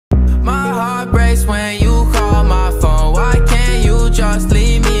heart breaks when you call my phone. Why can't you just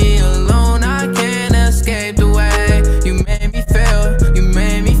leave me alone? I can't escape the way you made me feel. You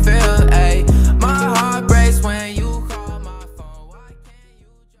made me feel, ayy. My heart breaks when you call my phone. Why can't you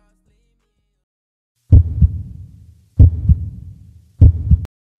just leave me?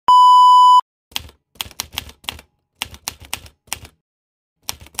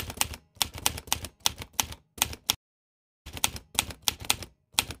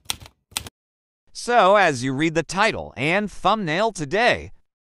 So, as you read the title and thumbnail today,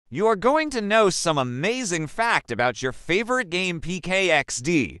 you are going to know some amazing fact about your favorite game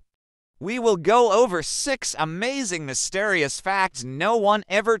pkxd. We will go over 6 amazing mysterious facts no one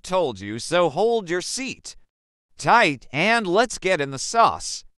ever told you, so hold your seat tight and let's get in the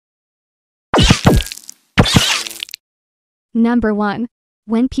sauce. Number 1.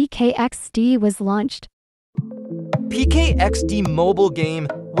 When pkxd was launched. pkxd mobile game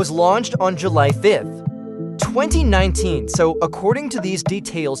was launched on July 5th, 2019, so according to these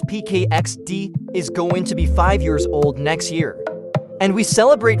details, pkxd is going to be 5 years old next year. And we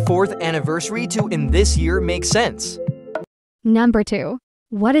celebrate 4th anniversary too in this year makes sense. Number 2.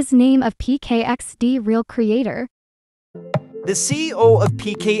 What is name of pkxd real creator? The CEO of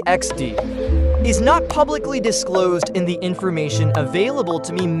pkxd is not publicly disclosed in the information available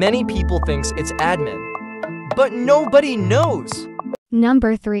to me. Many people thinks it's admin, but nobody knows.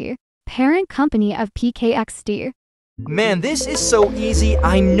 Number 3. Parent company of pkxd. Man, this is so easy.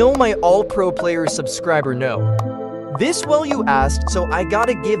 I know my all-pro player subscriber know. This well you asked, so I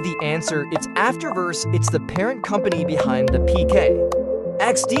gotta give the answer. It's Afterverse. It's the parent company behind the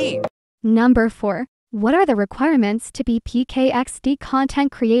pkxd. Number 4. What are the requirements to be pkxd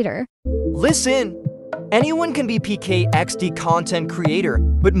content creator? Listen, anyone can be pkxd content creator,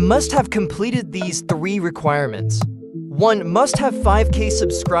 but must have completed these 3 requirements. 1. Must have 5K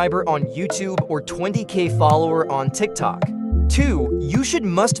subscriber on YouTube or 20K follower on TikTok. 2. You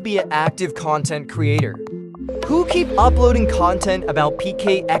must be an active content creator who keep uploading content about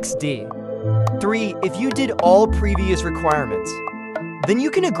pkxd. 3. If you did all previous requirements, then you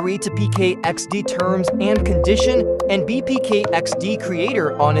can agree to pkxd terms and condition and be pkxd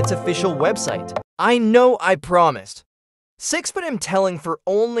creator on its official website. I know I promised 6, but I'm telling for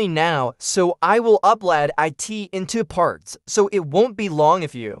only now, so I will upload it into parts, so it won't be long.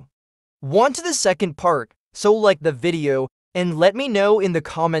 If you want to the second part, so like the video and let me know in the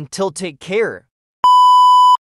comment till. Take care.